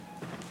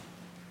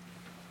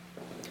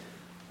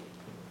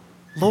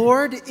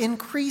Lord,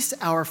 increase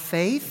our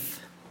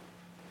faith.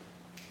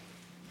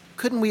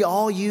 Couldn't we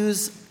all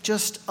use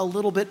just a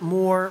little bit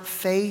more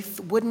faith?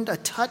 Wouldn't a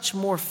touch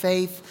more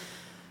faith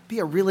be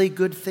a really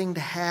good thing to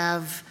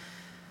have?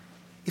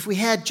 If we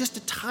had just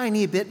a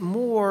tiny bit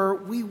more,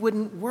 we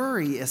wouldn't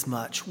worry as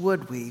much,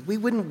 would we? We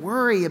wouldn't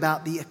worry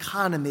about the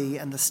economy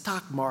and the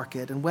stock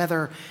market and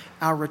whether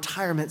our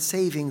retirement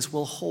savings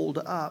will hold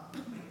up.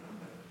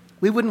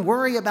 We wouldn't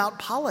worry about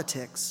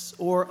politics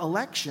or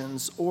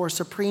elections or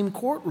Supreme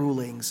Court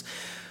rulings.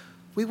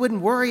 We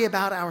wouldn't worry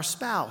about our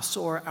spouse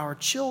or our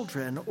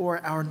children or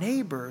our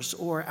neighbors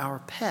or our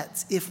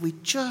pets if we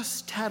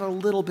just had a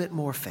little bit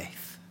more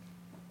faith.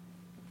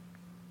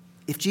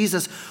 If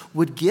Jesus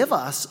would give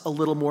us a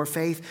little more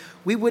faith,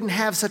 we wouldn't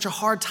have such a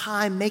hard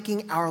time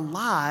making our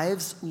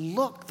lives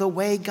look the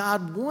way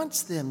God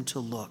wants them to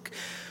look.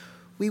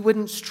 We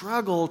wouldn't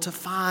struggle to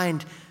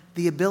find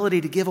the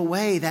ability to give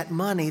away that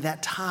money,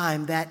 that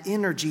time, that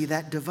energy,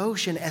 that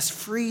devotion as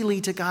freely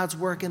to God's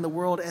work in the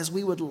world as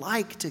we would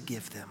like to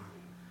give them.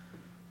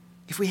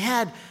 If we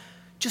had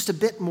just a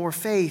bit more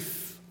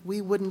faith, we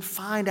wouldn't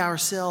find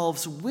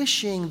ourselves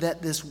wishing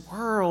that this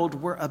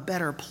world were a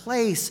better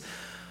place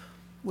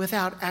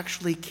without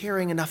actually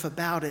caring enough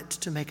about it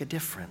to make a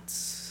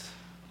difference.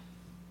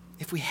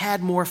 If we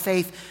had more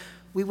faith,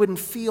 we wouldn't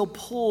feel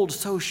pulled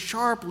so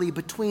sharply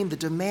between the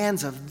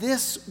demands of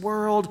this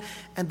world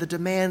and the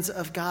demands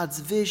of God's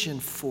vision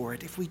for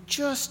it. If we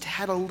just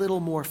had a little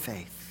more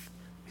faith.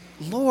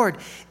 Lord,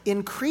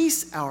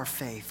 increase our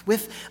faith.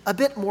 With a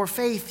bit more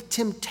faith,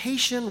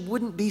 temptation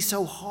wouldn't be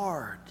so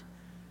hard.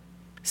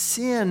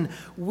 Sin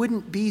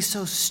wouldn't be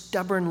so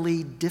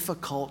stubbornly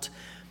difficult.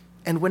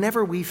 And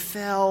whenever we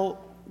fell,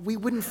 we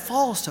wouldn't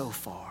fall so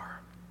far.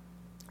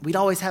 We'd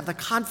always have the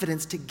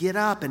confidence to get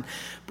up and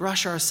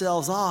brush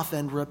ourselves off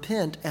and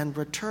repent and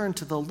return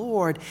to the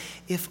Lord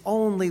if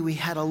only we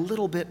had a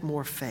little bit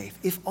more faith,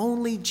 if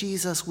only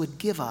Jesus would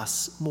give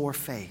us more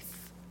faith.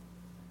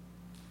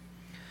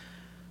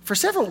 For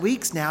several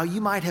weeks now,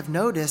 you might have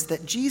noticed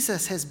that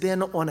Jesus has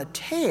been on a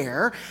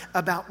tear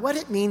about what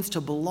it means to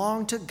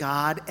belong to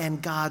God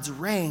and God's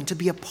reign, to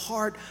be a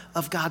part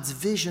of God's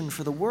vision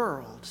for the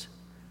world.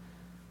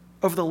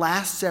 Over the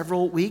last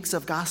several weeks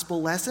of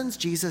gospel lessons,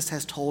 Jesus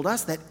has told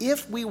us that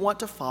if we want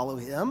to follow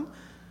him,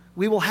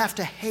 we will have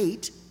to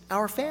hate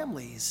our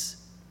families.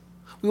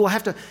 We will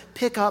have to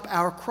pick up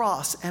our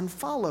cross and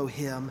follow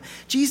him.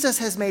 Jesus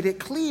has made it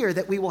clear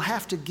that we will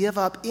have to give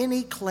up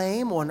any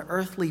claim on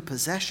earthly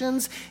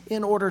possessions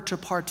in order to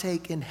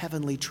partake in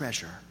heavenly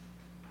treasure.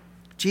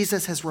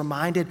 Jesus has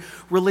reminded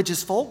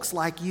religious folks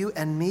like you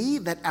and me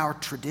that our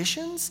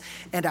traditions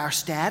and our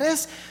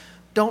status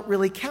don't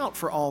really count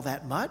for all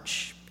that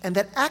much, and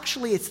that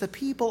actually it's the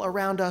people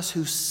around us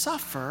who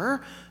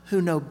suffer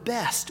who know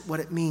best what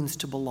it means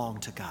to belong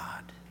to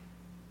God.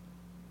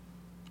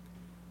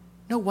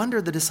 No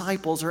wonder the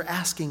disciples are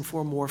asking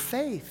for more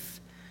faith.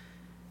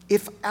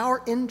 If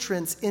our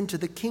entrance into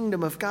the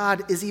kingdom of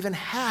God is even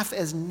half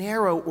as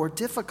narrow or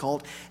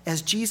difficult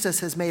as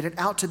Jesus has made it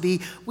out to be,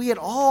 we had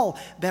all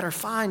better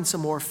find some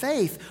more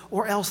faith,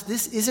 or else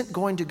this isn't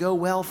going to go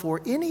well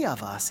for any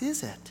of us,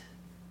 is it?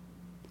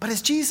 But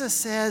as Jesus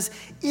says,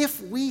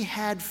 if we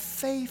had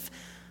faith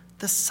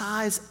the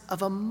size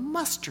of a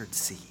mustard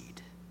seed,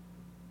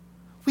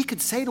 we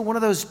could say to one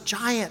of those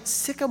giant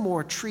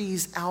sycamore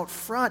trees out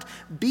front,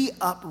 be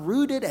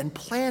uprooted and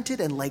planted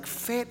in Lake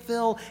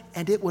Fayetteville,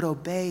 and it would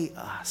obey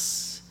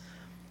us.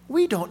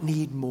 We don't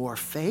need more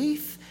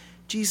faith.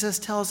 Jesus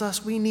tells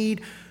us we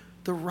need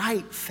the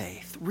right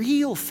faith,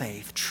 real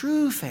faith,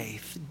 true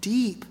faith,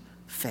 deep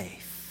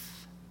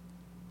faith.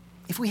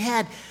 If we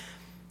had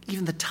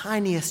even the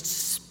tiniest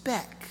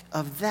speck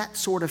of that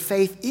sort of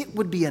faith, it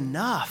would be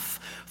enough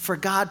for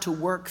God to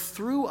work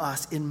through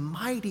us in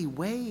mighty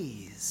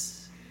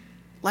ways,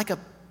 like a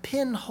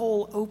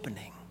pinhole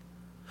opening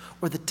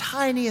or the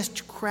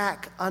tiniest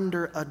crack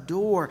under a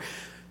door.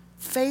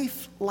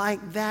 Faith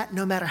like that,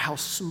 no matter how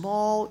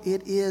small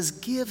it is,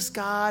 gives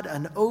God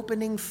an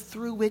opening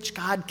through which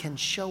God can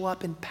show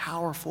up in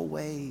powerful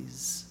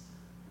ways.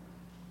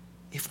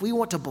 If we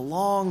want to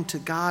belong to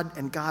God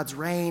and God's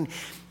reign,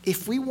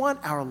 if we want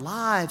our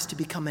lives to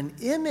become an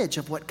image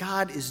of what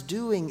God is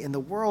doing in the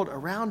world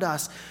around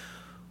us,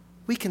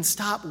 we can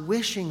stop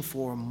wishing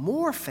for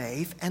more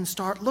faith and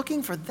start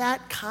looking for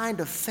that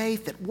kind of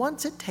faith that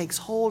once it takes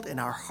hold in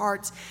our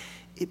hearts,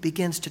 it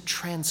begins to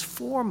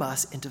transform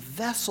us into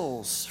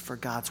vessels for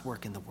God's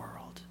work in the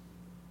world.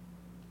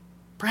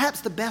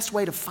 Perhaps the best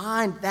way to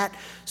find that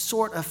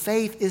sort of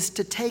faith is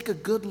to take a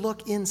good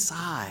look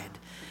inside,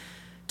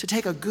 to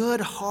take a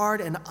good, hard,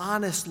 and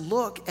honest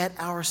look at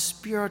our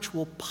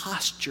spiritual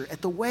posture,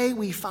 at the way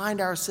we find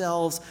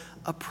ourselves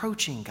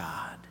approaching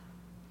God.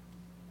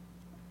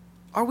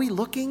 Are we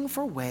looking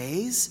for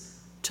ways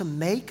to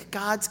make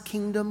God's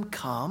kingdom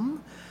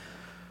come?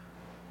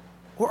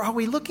 Or are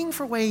we looking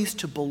for ways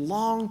to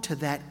belong to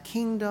that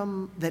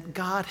kingdom that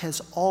God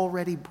has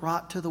already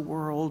brought to the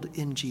world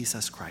in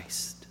Jesus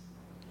Christ?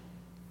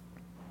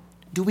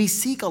 Do we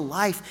seek a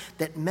life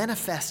that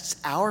manifests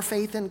our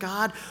faith in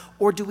God,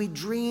 or do we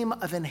dream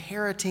of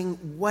inheriting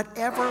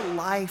whatever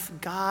life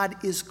God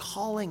is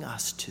calling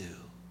us to?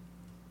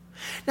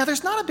 Now,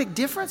 there's not a big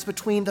difference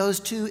between those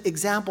two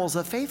examples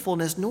of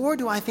faithfulness, nor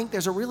do I think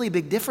there's a really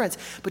big difference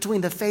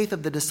between the faith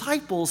of the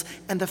disciples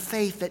and the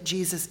faith that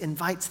Jesus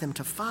invites them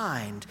to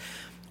find.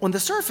 On the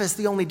surface,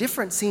 the only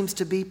difference seems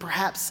to be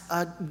perhaps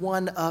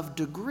one of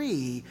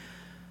degree.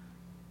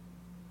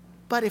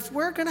 But if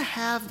we're going to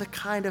have the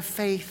kind of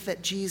faith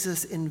that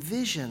Jesus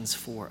envisions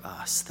for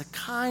us, the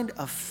kind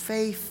of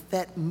faith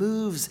that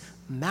moves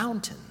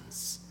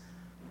mountains,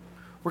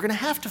 we're going to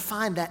have to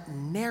find that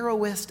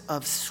narrowest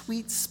of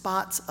sweet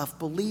spots of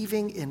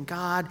believing in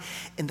God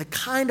in the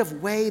kind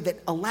of way that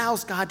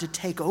allows God to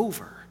take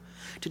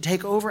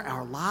over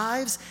our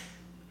lives,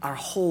 our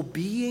whole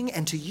being,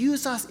 and to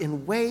use us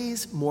in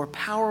ways more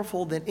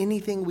powerful than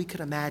anything we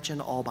could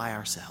imagine all by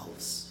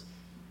ourselves.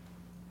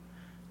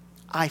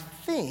 I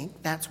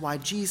think that's why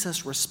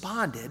Jesus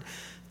responded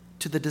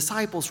to the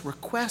disciples'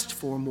 request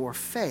for more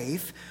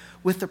faith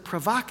with the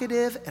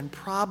provocative and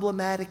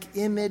problematic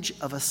image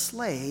of a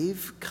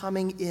slave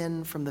coming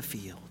in from the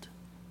field.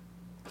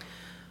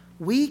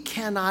 We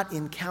cannot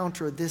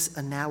encounter this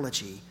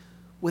analogy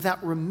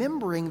without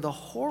remembering the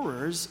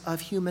horrors of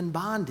human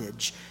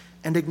bondage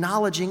and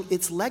acknowledging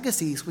its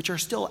legacies, which are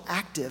still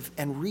active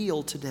and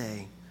real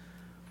today.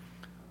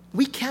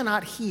 We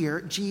cannot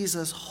hear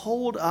Jesus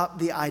hold up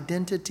the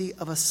identity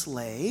of a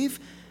slave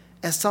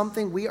as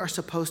something we are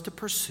supposed to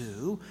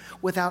pursue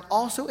without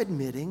also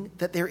admitting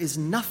that there is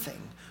nothing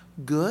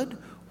good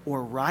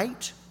or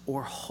right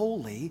or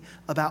holy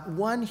about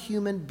one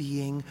human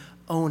being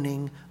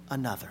owning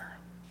another.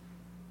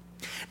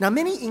 Now,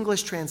 many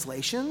English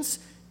translations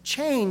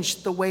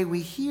change the way we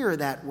hear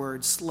that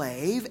word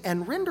slave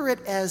and render it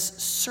as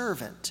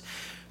servant,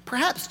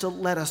 perhaps to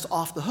let us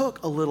off the hook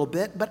a little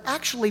bit, but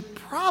actually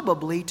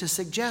probably to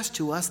suggest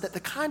to us that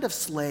the kind of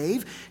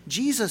slave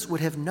Jesus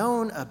would have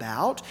known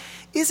about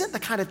isn't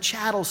the kind of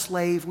chattel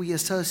slave we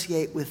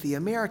associate with the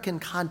American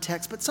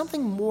context, but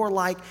something more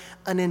like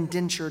an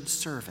indentured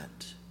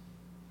servant.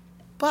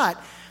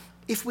 But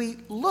if we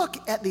look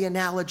at the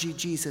analogy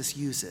Jesus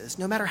uses,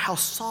 no matter how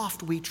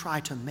soft we try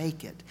to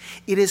make it,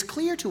 it is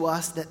clear to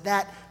us that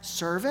that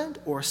servant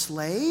or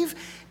slave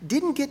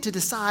didn't get to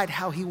decide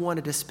how he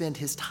wanted to spend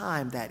his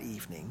time that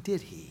evening, did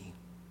he?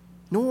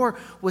 Nor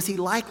was he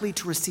likely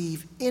to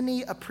receive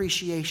any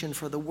appreciation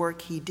for the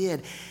work he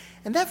did.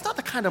 And that's not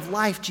the kind of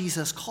life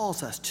Jesus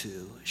calls us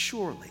to,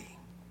 surely.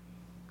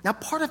 Now,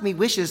 part of me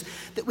wishes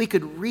that we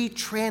could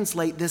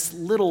retranslate this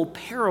little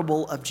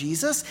parable of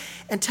Jesus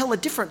and tell a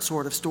different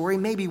sort of story,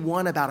 maybe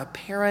one about a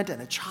parent and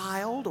a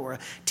child, or a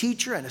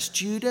teacher and a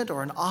student,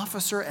 or an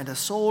officer and a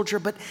soldier.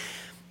 But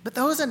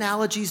those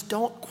analogies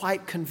don't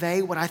quite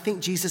convey what I think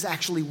Jesus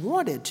actually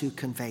wanted to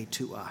convey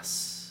to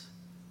us.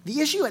 The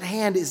issue at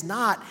hand is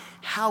not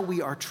how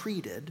we are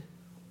treated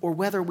or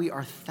whether we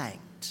are thanked.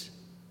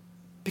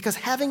 Because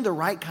having the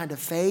right kind of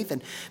faith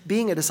and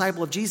being a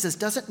disciple of Jesus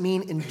doesn't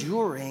mean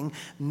enduring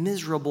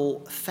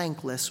miserable,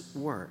 thankless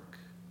work.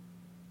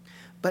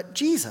 But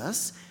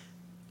Jesus,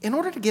 in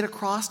order to get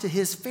across to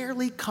his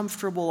fairly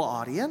comfortable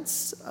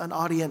audience, an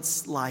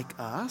audience like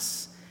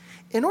us,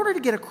 in order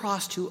to get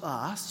across to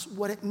us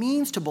what it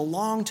means to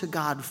belong to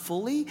God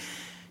fully,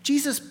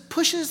 Jesus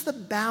pushes the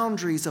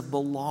boundaries of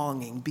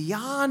belonging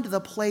beyond the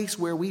place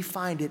where we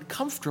find it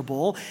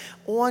comfortable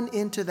on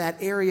into that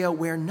area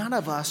where none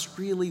of us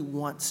really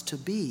wants to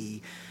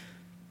be.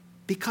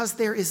 Because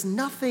there is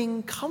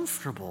nothing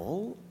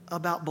comfortable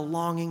about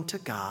belonging to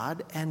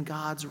God and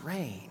God's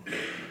reign.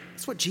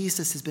 That's what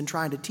Jesus has been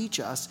trying to teach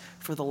us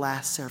for the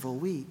last several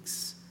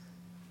weeks.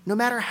 No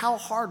matter how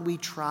hard we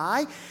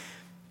try,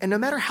 and no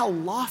matter how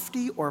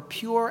lofty or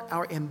pure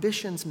our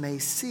ambitions may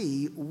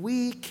seem,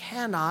 we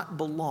cannot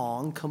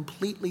belong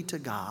completely to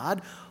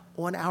God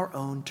on our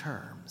own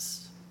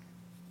terms.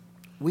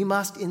 We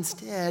must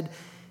instead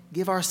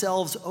give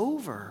ourselves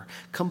over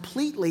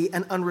completely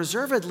and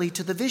unreservedly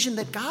to the vision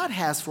that God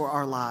has for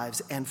our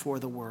lives and for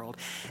the world.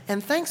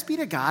 And thanks be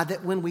to God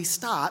that when we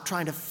stop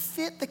trying to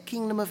fit the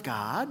kingdom of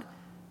God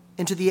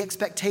into the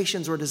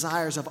expectations or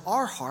desires of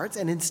our hearts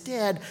and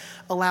instead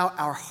allow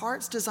our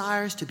heart's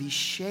desires to be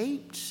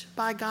shaped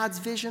by God's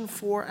vision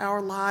for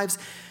our lives,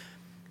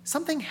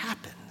 something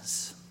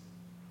happens.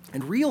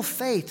 And real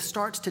faith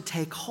starts to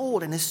take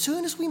hold. And as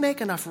soon as we make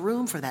enough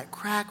room for that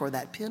crack or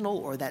that pinhole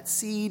or that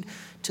seed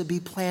to be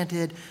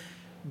planted,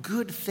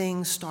 good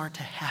things start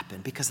to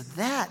happen, because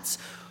that's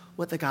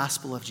what the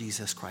gospel of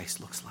Jesus Christ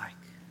looks like.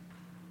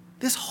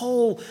 This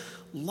whole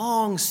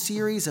long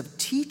series of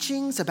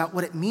teachings about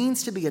what it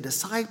means to be a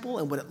disciple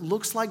and what it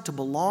looks like to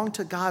belong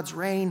to God's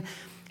reign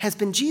has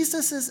been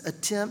Jesus'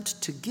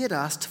 attempt to get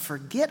us to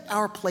forget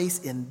our place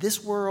in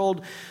this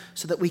world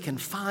so that we can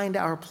find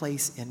our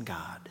place in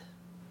God.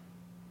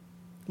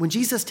 When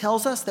Jesus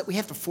tells us that we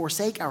have to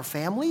forsake our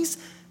families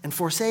and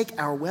forsake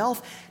our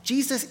wealth,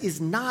 Jesus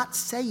is not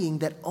saying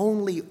that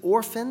only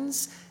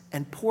orphans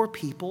and poor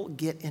people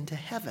get into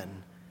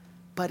heaven,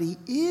 but he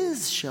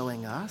is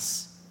showing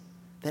us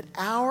that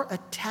our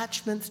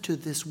attachments to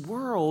this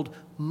world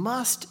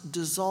must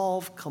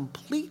dissolve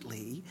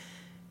completely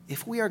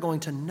if we are going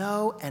to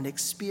know and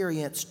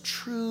experience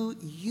true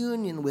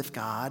union with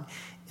God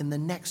in the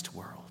next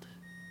world.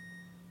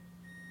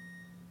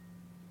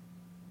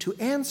 To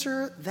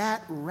answer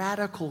that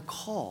radical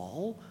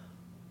call,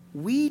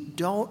 we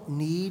don't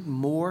need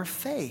more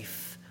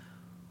faith.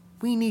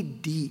 We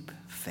need deep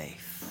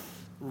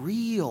faith,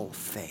 real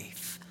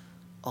faith,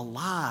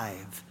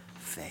 alive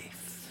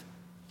faith.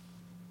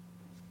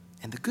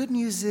 And the good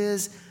news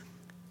is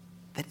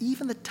that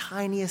even the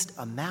tiniest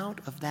amount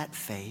of that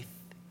faith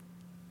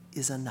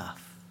is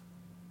enough.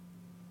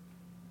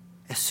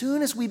 As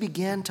soon as we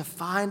begin to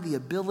find the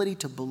ability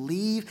to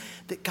believe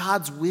that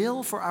God's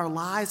will for our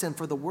lives and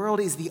for the world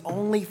is the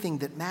only thing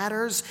that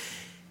matters,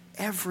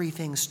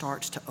 everything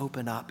starts to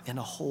open up in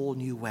a whole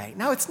new way.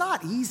 Now, it's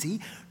not easy.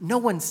 No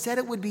one said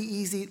it would be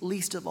easy,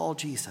 least of all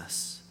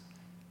Jesus.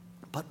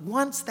 But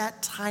once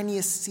that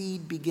tiniest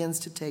seed begins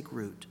to take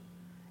root,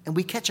 and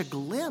we catch a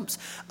glimpse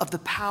of the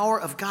power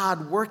of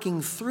God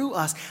working through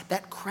us,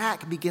 that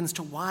crack begins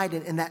to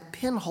widen and that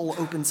pinhole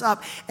opens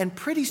up. And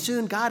pretty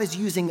soon, God is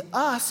using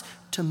us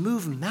to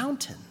move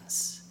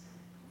mountains.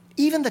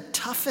 Even the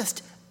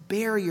toughest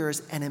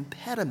barriers and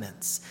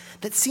impediments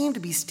that seem to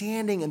be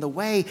standing in the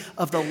way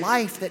of the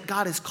life that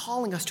God is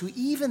calling us to,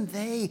 even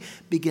they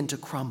begin to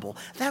crumble.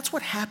 That's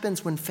what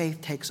happens when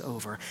faith takes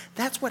over.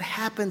 That's what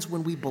happens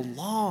when we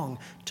belong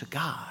to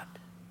God.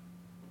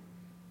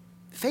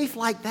 Faith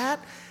like that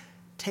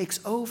takes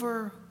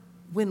over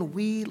when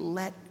we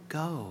let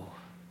go.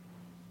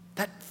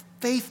 That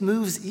faith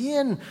moves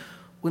in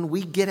when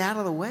we get out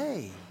of the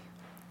way.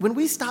 When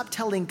we stop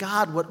telling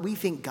God what we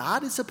think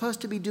God is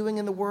supposed to be doing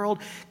in the world,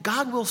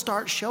 God will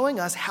start showing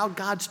us how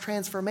God's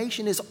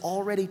transformation is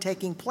already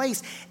taking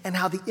place and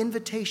how the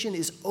invitation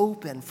is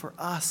open for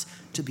us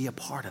to be a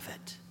part of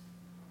it.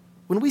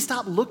 When we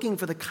stop looking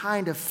for the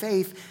kind of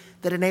faith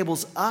that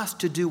enables us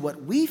to do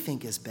what we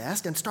think is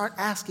best and start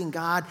asking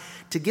God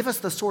to give us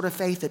the sort of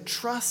faith that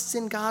trusts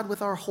in God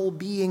with our whole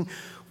being,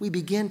 we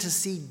begin to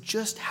see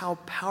just how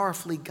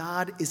powerfully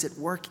God is at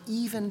work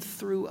even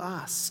through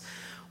us.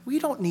 We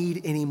don't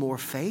need any more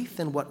faith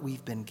than what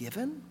we've been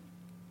given.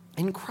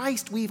 In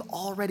Christ, we've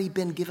already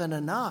been given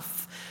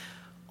enough.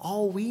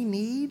 All we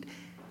need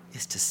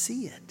is to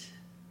see it.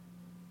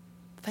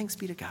 Thanks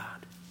be to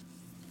God.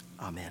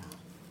 Amen.